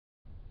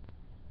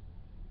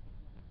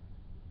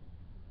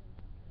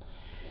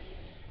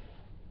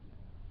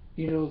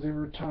There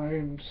were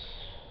times,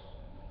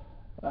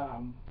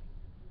 um,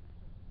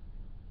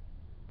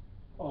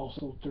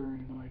 also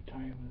during my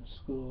time in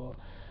school,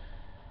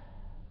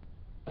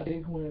 I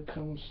think when it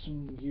comes to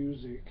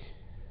music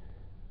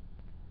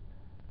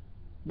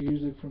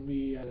for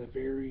me at a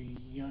very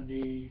young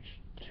age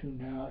to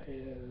now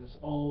is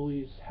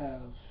always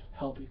have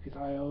helped me because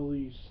I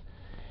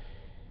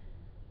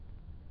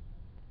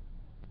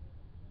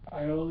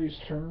always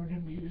turn to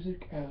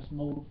music as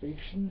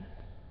motivation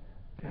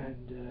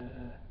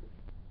and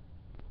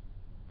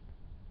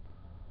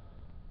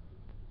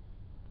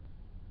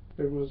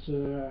there was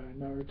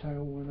another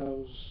time when I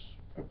was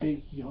a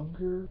bit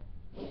younger,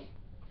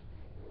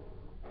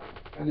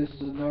 and this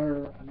is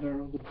another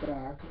look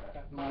back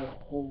at my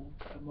whole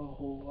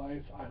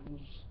life. I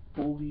was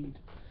bullied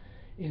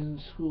in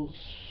school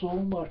so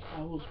much.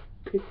 I was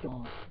picked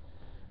on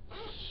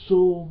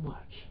so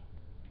much.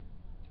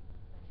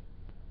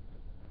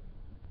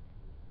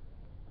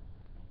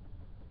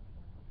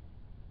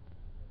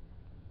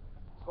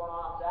 What's going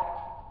on? I'm Zach.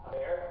 I'm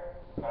Eric.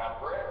 And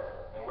I'm Britt.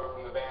 And we're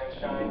from the band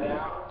Shine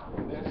Down.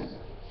 And this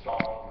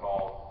song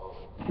called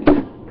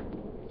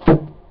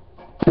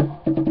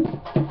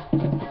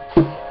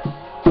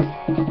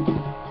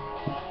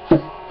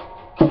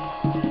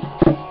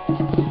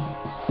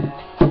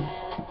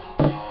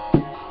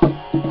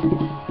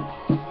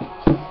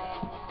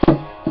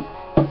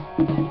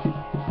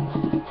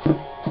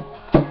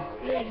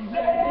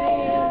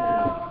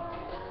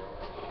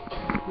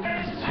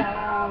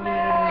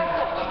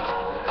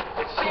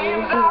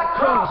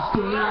Across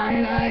the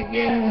line, I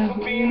guess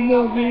we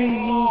love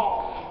you.